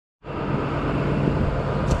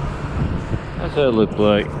What's that look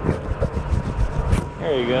like?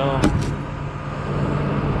 There you go.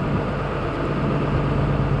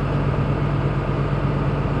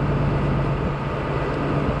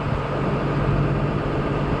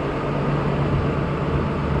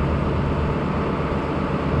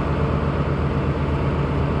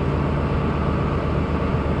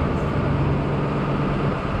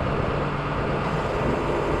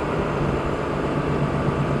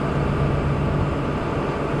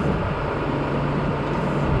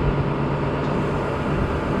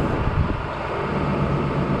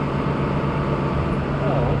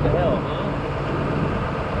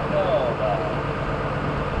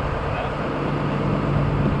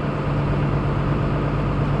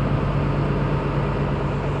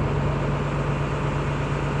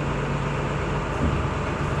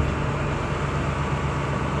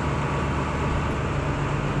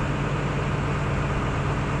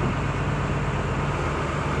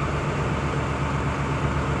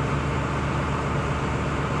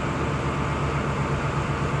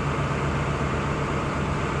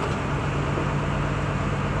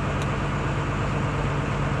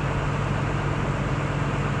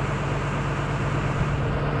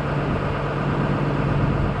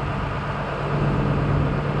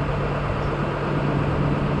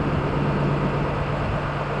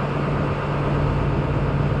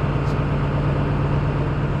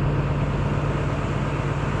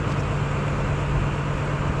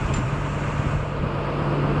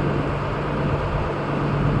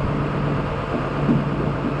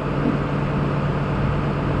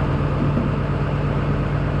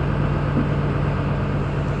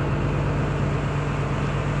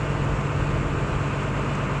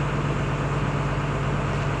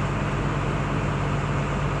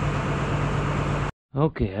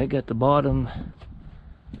 Okay, I got the bottom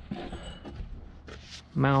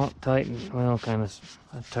mount tightened. Well, kind of,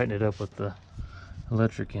 I tightened it up with the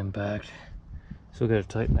electric impact. Still got to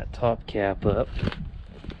tighten that top cap up.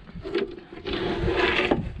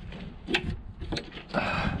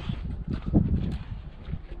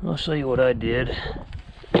 I'll show you what I did.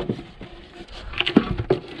 Got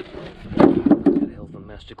a hell of a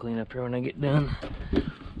mess to clean up here when I get done.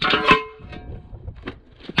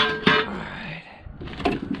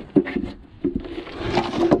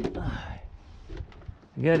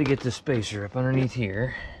 You got to get the spacer up underneath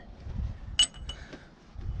here.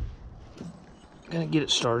 Gonna get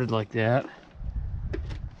it started like that,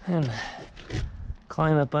 and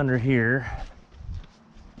climb up under here.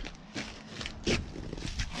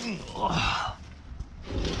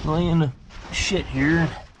 Lay in the shit here.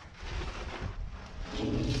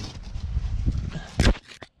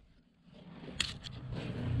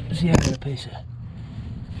 See, I got a piece of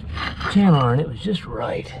channel on it. It was just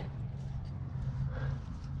right.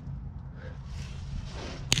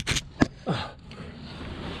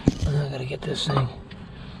 I gotta get this thing.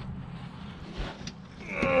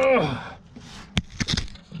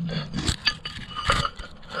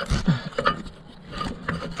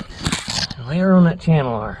 Lay her on that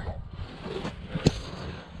channel bar.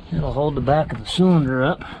 It'll hold the back of the cylinder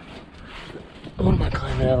up. What am I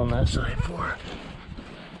climbing out on that side for?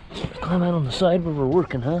 Climb out on the side where we're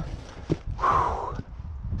working, huh? Whew.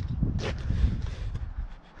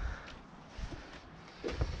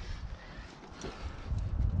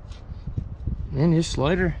 And just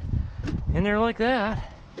slide her in there like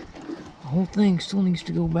that. The whole thing still needs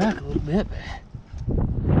to go back a little bit.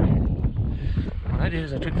 What I did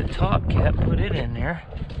is I took the top cap, put it in there.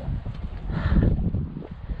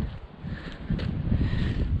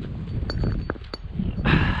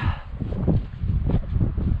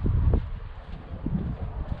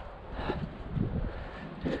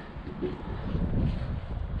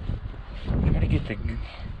 Try to get the,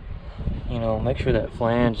 you know, make sure that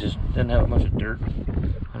flange just doesn't have a bunch of dirt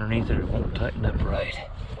underneath it. It won't tighten up right.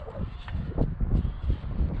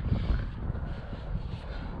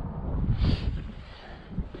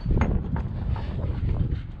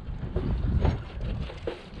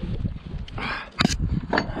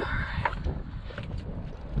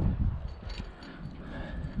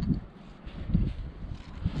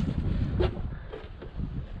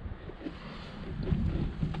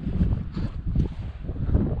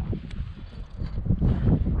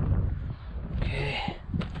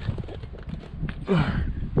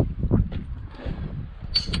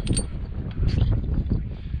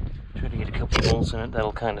 Try to get a couple bolts in it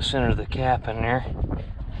that'll kind of center the cap in there.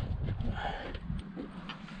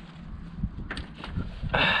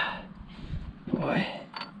 Boy,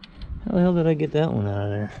 how the hell did I get that one out of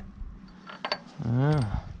there?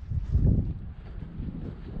 Oh.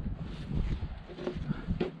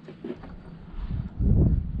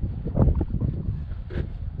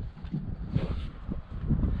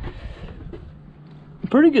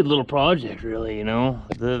 pretty good little project, really, you know.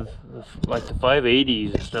 Like the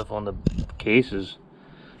 580s and stuff on the cases.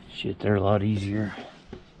 Shit, they're a lot easier.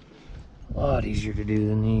 A lot easier to do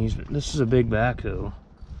than these, but this is a big backhoe.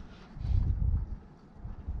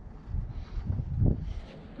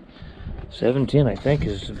 $710, I think,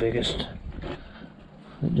 is the biggest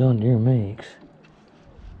that John Deere makes.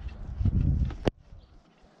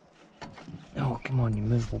 Oh, come on, you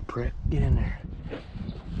miserable prick. Get in there.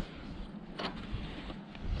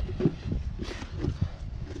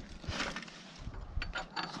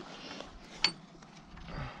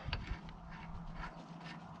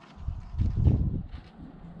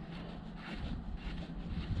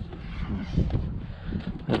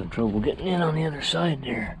 Having trouble getting in on the other side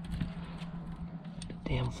there.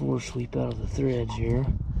 Damn floor sweep out of the threads here.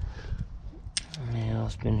 Yeah,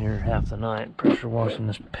 it's been here half the night, pressure washing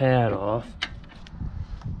this pad off.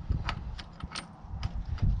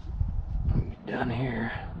 Down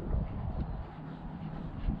here.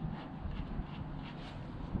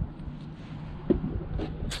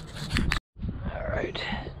 Alright.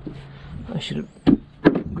 I should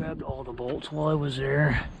have grabbed all the bolts while I was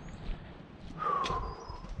there.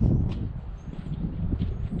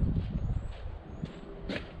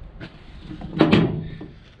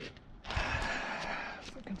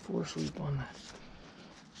 Freaking floor sweep on that.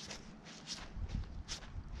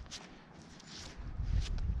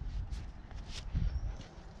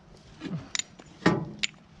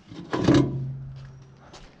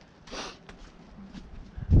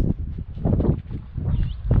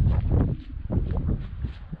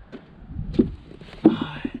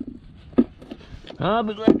 I'll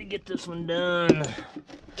be glad to get this one done.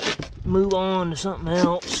 Move on to something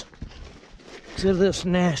else. Instead of this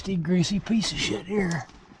nasty, greasy piece of shit here.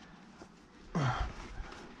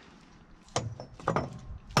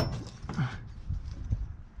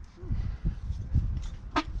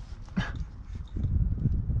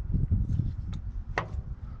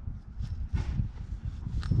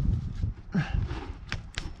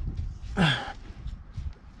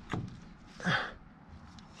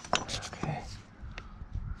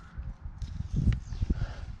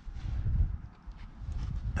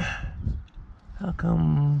 How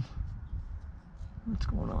come, what's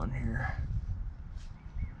going on here?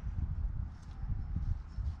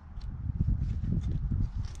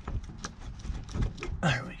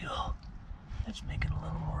 There we go. That's making a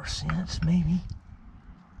little more sense, maybe.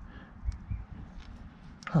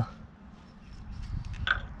 Huh.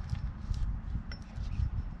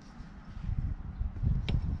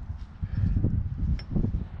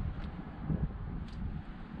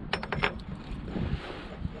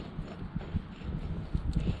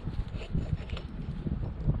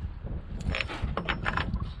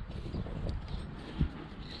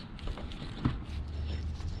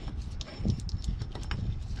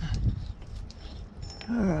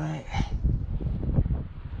 All right.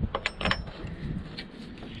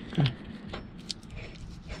 All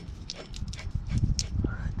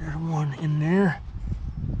right, there's one in there.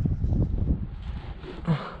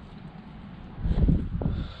 I'm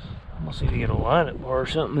gonna see if we get a line-up bar or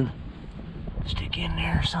something and stick in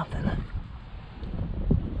there or something.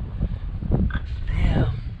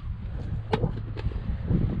 Damn.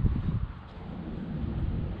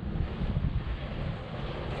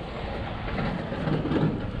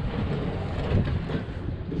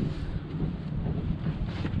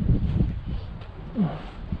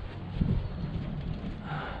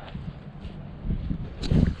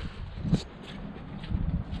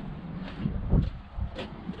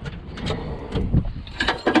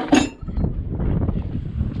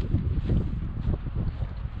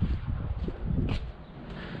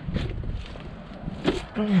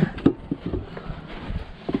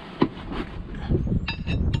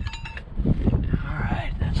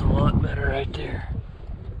 Alright, that's a lot better right there.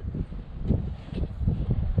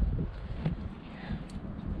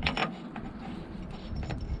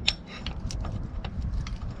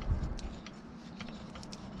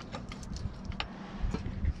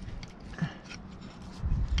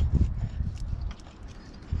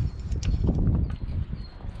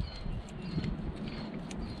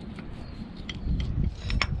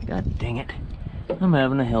 God dang it. I'm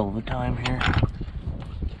having a hell of a time here.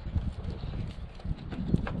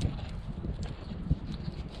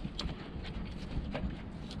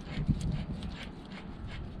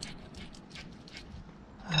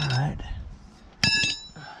 Alright.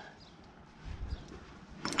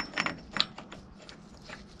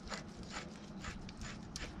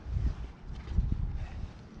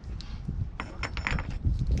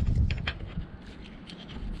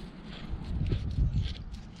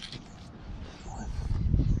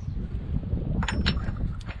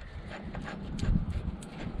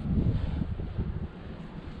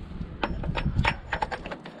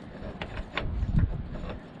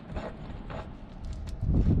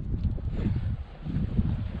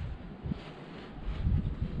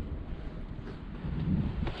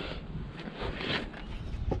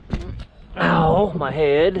 my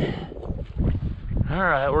head. All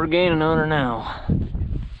right, we're gaining on her now.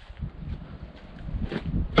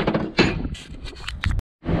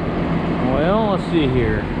 Well, let's see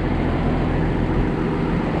here.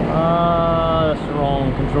 That's the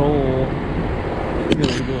wrong control.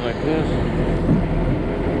 Let's go like this.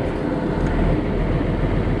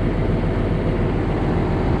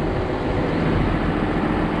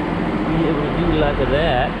 Be able to do like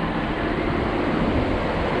that.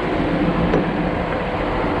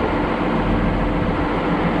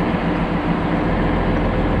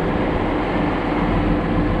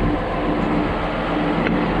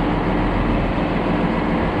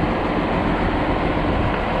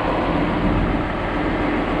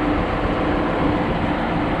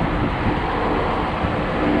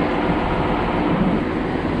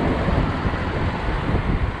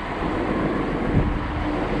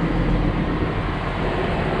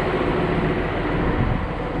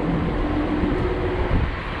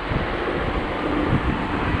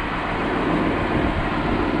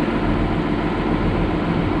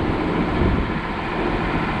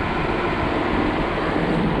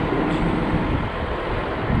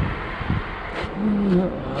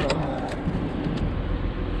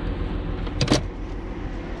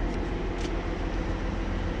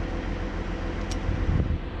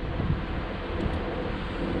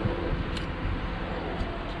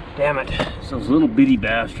 Damn it, it's those little bitty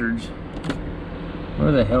bastards.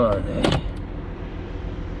 Where the hell are they?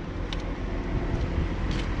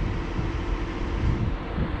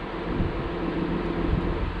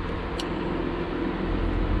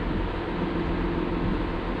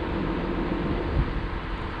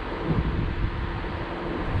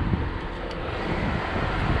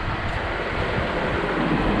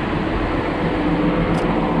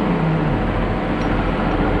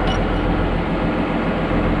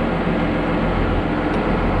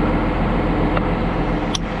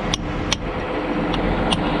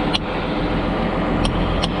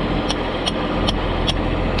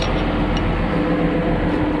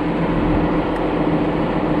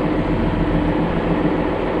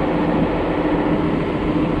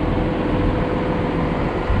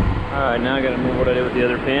 Alright, now I gotta move what I did with the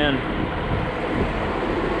other pin.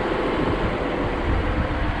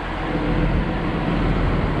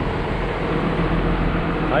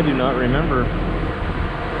 I do not remember.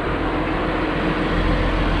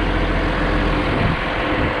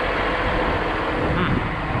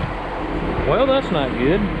 Well, that's not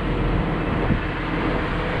good.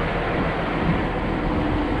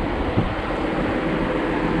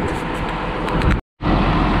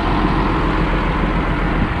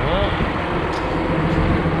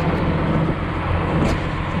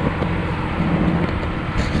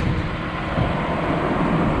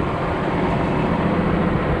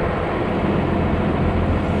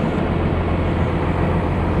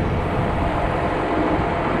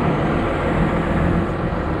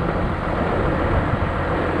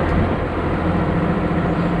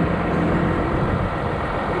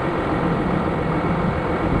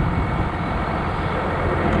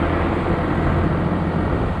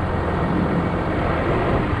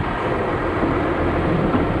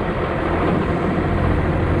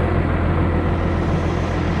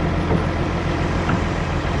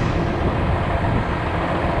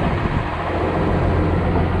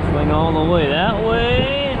 All the way that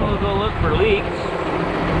way, and we'll go look for leaks.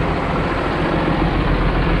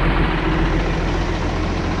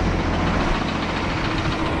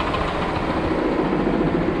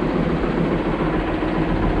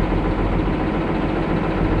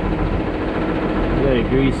 We gotta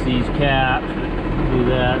grease these caps, do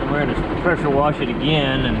that. And we're gonna pressure wash it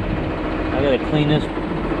again, and I gotta clean this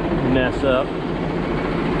mess up.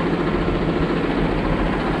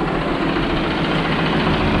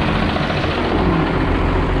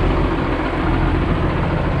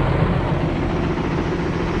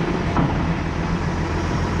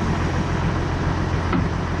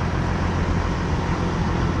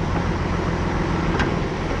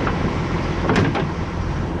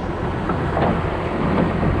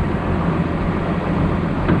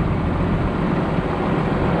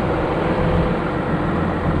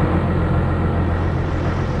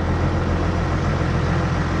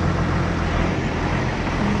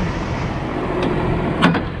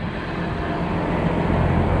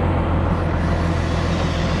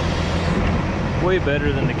 Way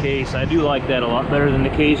better than the case. I do like that a lot better than the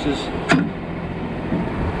cases.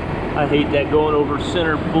 I hate that going over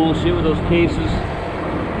center bullshit with those cases.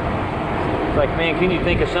 It's like, man, can you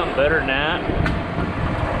think of something better than that?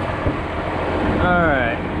 All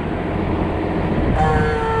right.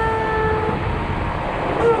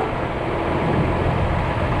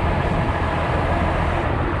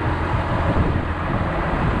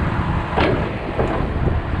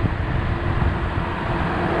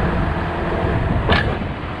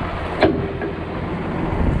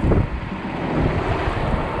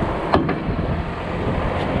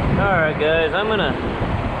 I'm gonna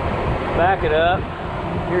back it up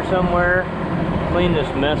here somewhere, clean this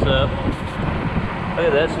mess up. Look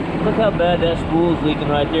at this. Look how bad that spool's leaking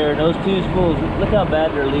right there. Those two spools, look how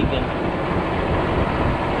bad they're leaking.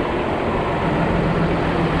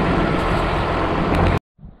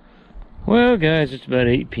 Well, guys, it's about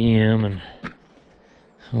 8 p.m. and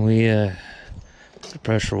we put the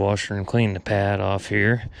pressure washer and cleaned the pad off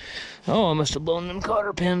here. Oh, I must have blown them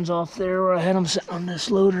cotter pins off there where I had them sitting on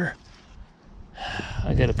this loader.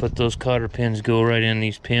 I gotta put those cotter pins go right in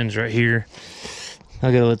these pins right here.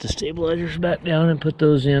 I gotta let the stabilizers back down and put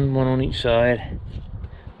those in, one on each side,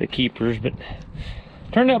 the keepers. But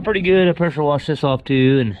turned out pretty good. I pressure washed this off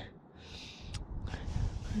too, and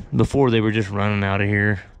before they were just running out of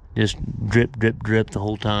here, just drip drip drip the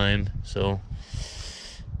whole time. So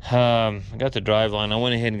I got the drive line. I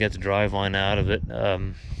went ahead and got the drive line out of it.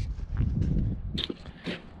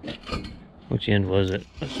 Which end was it?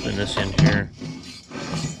 Let's spin this end here.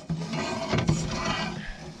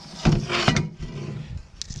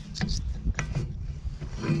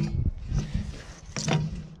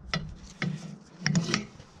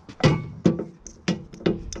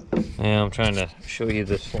 Yeah, I'm trying to show you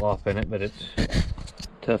the slop in it, but it's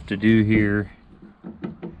tough to do here.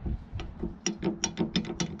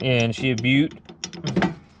 And she a beaut.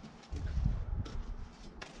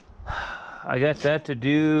 I got that to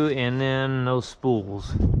do, and then those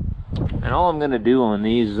spools. And all I'm gonna do on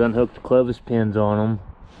these is unhook the clevis pins on them,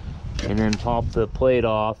 and then pop the plate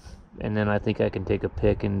off, and then I think I can take a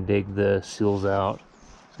pick and dig the seals out.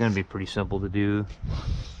 It's gonna be pretty simple to do.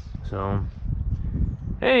 So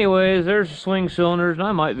anyways, there's the swing cylinders, and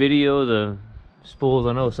I might video the spools.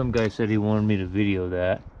 I know some guy said he wanted me to video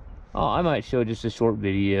that. Oh, I might show just a short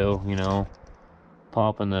video, you know,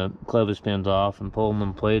 popping the clevis pins off and pulling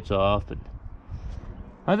them plates off. But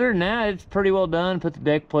other than that, it's pretty well done. Put the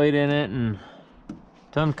deck plate in it, and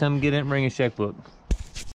tell them to come get it and bring a checkbook.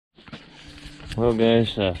 Well,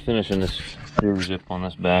 guys, finishing this rear zip on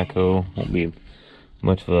this backhoe. Won't be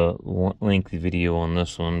much of a lengthy video on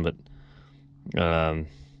this one, but had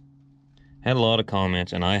a lot of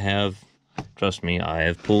comments, and I have, trust me, I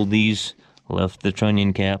have pulled these, left the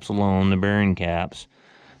trunnion caps alone, the bearing caps,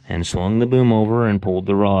 and swung the boom over and pulled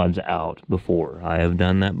the rods out before. I have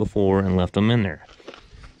done that before and left them in there.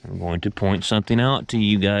 I'm going to point something out to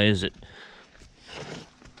you guys that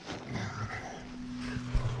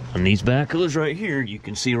on these backhoes right here, you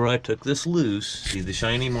can see where I took this loose. See the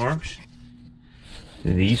shiny marks?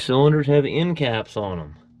 These cylinders have end caps on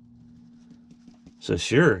them. So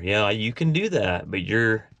sure, yeah, you can do that, but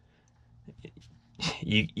you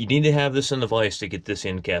need to have this in the vise to get this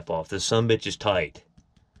end cap off. This sumbitch is tight,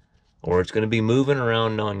 or it's going to be moving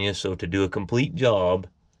around on you. So to do a complete job,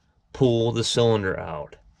 pull the cylinder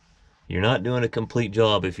out. You're not doing a complete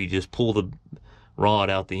job if you just pull the rod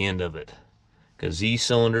out the end of it, because these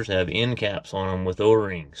cylinders have end caps on them with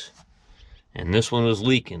O-rings, and this one was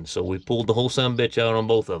leaking, so we pulled the whole sumbitch out on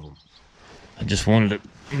both of them. I just wanted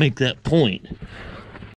to make that point.